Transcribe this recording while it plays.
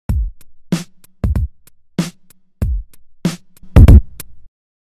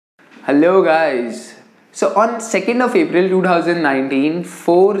Hello guys. So on 2nd of April 2019,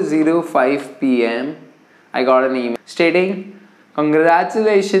 4:05 p.m. I got an email stating,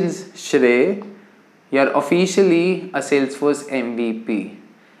 "Congratulations Shrey, you're officially a Salesforce MVP."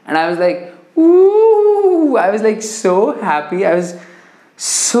 And I was like, "Ooh!" I was like so happy. I was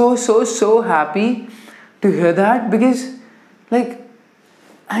so happy to hear that because, like,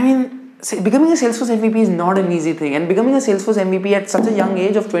 I mean, becoming a Salesforce MVP is not an easy thing, and becoming a Salesforce MVP at such a young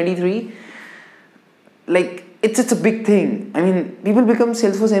age of 23, like, it's a big thing. I mean, people become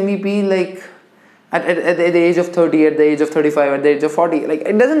Salesforce MVP like at the age of 30, at the age of 35, at the age of 40. Like,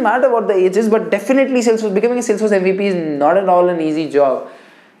 it doesn't matter what the age is, but definitely becoming a Salesforce MVP is not at all an easy job.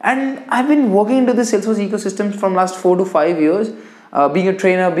 And I've been working into the Salesforce ecosystem from last 4 to 5 years, being a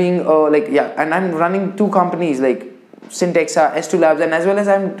trainer, and I'm running 2 companies like Cyntexa, S2 Labs, and as well as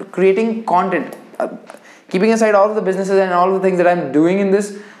I'm creating content, keeping aside all of the businesses and all of the things that I'm doing in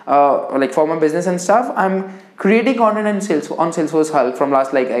this, like for my business and stuff. I'm creating content on Salesforce Hulk from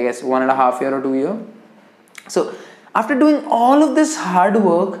last, like, I guess 1.5 year or 2 year. So after doing all of this hard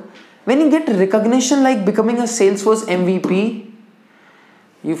work, when you get recognition like becoming a Salesforce MVP,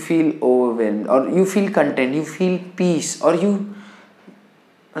 you feel overwhelmed, or you feel content, you feel peace, or you,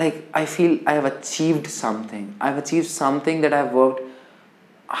 like, I feel I have achieved something. I've achieved something that I've worked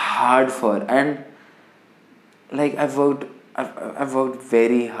hard for, and like I've worked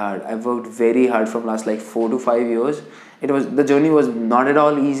very hard. I've worked very hard from last like 4 to 5 years. The journey was not at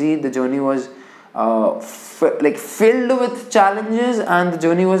all easy. The journey was filled with challenges, and the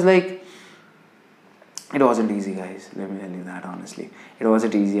journey was like, it wasn't easy, guys. Let me tell you that honestly. It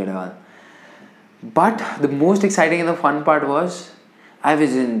wasn't easy at all. But the most exciting and the fun part was, I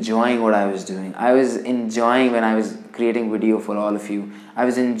was enjoying what I was doing. I was enjoying when I was creating video for all of you. I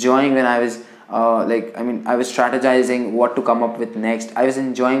was enjoying when I was I was strategizing what to come up with next. I was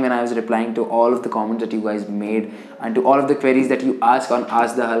enjoying when I was replying to all of the comments that you guys made and to all of the queries that you asked on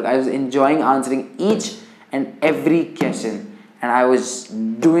Ask the Hulk. I was enjoying answering each and every question. And I was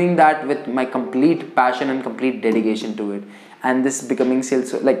doing that with my complete passion and complete dedication to it. And this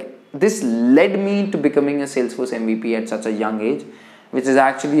led me to becoming a Salesforce MVP at such a young age, which is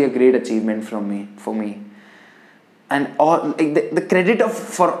actually a great achievement for me. And the credit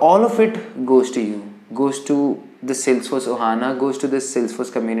for all of it goes to you, goes to the Salesforce Ohana, goes to the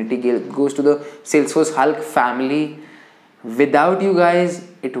Salesforce community, goes to the Salesforce Hulk family. Without you guys,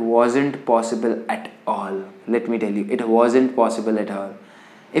 it wasn't possible at all. Let me tell you, it wasn't possible at all.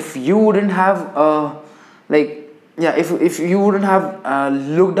 If you wouldn't have if you wouldn't have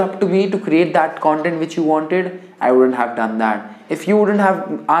looked up to me to create that content which you wanted, I wouldn't have done that. If you wouldn't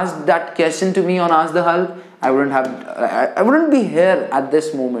have asked that question to me on Ask the Hulk, I wouldn't be here at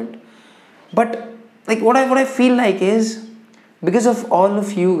this moment. But like what I feel like is, because of all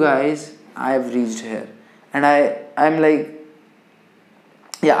of you guys, I have reached here. And I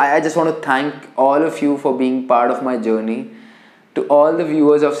just want to thank all of you for being part of my journey. To all the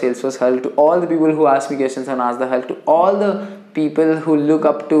viewers of Salesforce Hulk, to all the people who ask me questions on Ask the Hulk, to all the people who look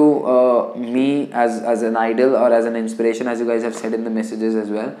up to me as an idol or as an inspiration, as you guys have said in the messages as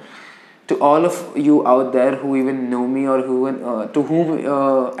well. To all of you out there who even know me, or to whom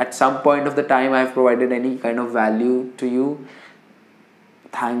at some point of the time I have provided any kind of value to you,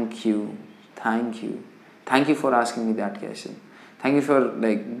 thank you for asking me that question. Thank you for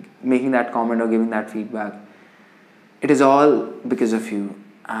making that comment or giving that feedback. It is all because of you.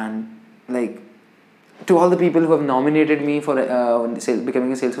 And to all the people who have nominated me for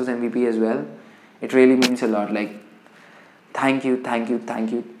becoming a Salesforce MVP as well, it really means a lot. Thank you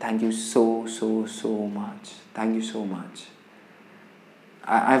so much. Thank you so much.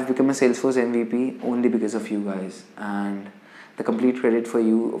 I've become a Salesforce MVP only because of you guys, and the complete credit for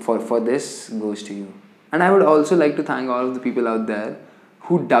this goes to you. And I would also like to thank all of the people out there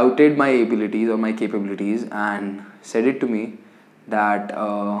who doubted my abilities or my capabilities and said it to me that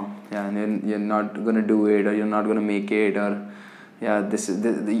you're not gonna do it, or you're not gonna make it, or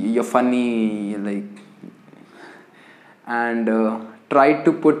you're funny, and tried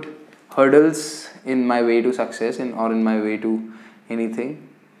to put hurdles in my way to success or in my way to anything.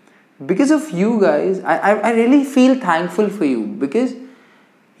 Because of you guys, I really feel thankful for you, because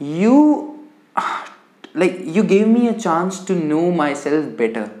you gave me a chance to know myself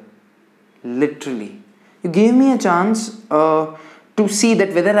better. Literally, you gave me a chance to see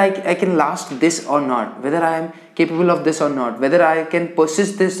that whether I can last this or not, whether I am capable of this or not, whether I can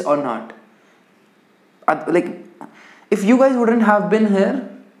persist this or not. If you guys wouldn't have been here,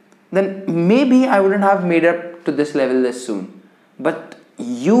 then maybe I wouldn't have made up to this level this soon. But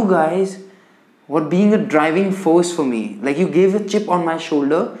you guys were being a driving force for me. You gave a chip on my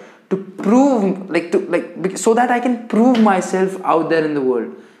shoulder to prove, so that I can prove myself out there in the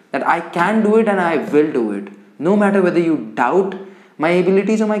world that I can do it and I will do it. No matter whether you doubt my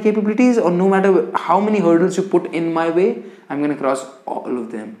abilities or my capabilities, or no matter how many hurdles you put in my way, I'm going to cross all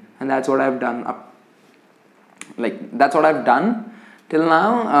of them. And that's what I've done that's what I've done till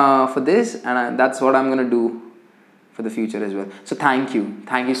now for this, and that's what I'm going to do for the future as well. So thank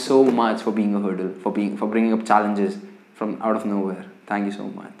you so much for being a hurdle, for bringing up challenges from out of nowhere. Thank you so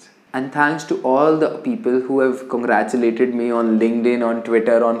much. And thanks to all the people who have congratulated me on LinkedIn, on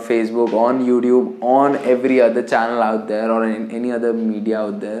Twitter, on Facebook, on YouTube, on every other channel out there, or in any other media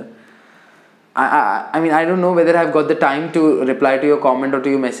out there. I mean, I don't know whether I've got the time to reply to your comment or to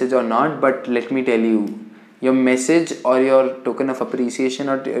your message or not, but let me tell you, your message or your token of appreciation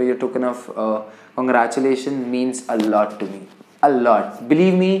or your token of congratulation means a lot to me. A lot.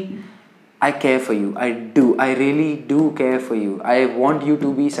 Believe me, I care for you. I do. I really do care for you. I want you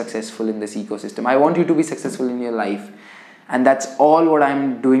to be successful in this ecosystem. I want you to be successful in your life. And that's all what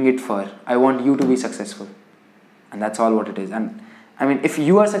I'm doing it for. I want you to be successful. And that's all what it is. And I mean, if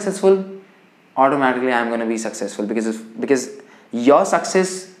you are successful, automatically I'm going to be successful, because your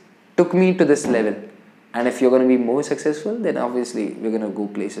success took me to this level. And if you're going to be more successful, then obviously we're going to go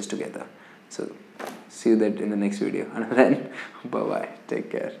places together. So see you in the next video. And then bye-bye. Take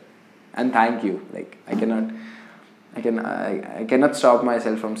care. And thank you. I cannot stop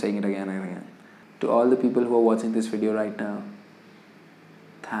myself from saying it again and again. To all the people who are watching this video right now,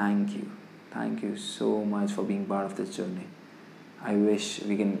 thank you. Thank you so much for being part of this journey. I wish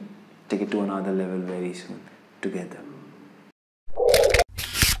we can take it to another level very soon together.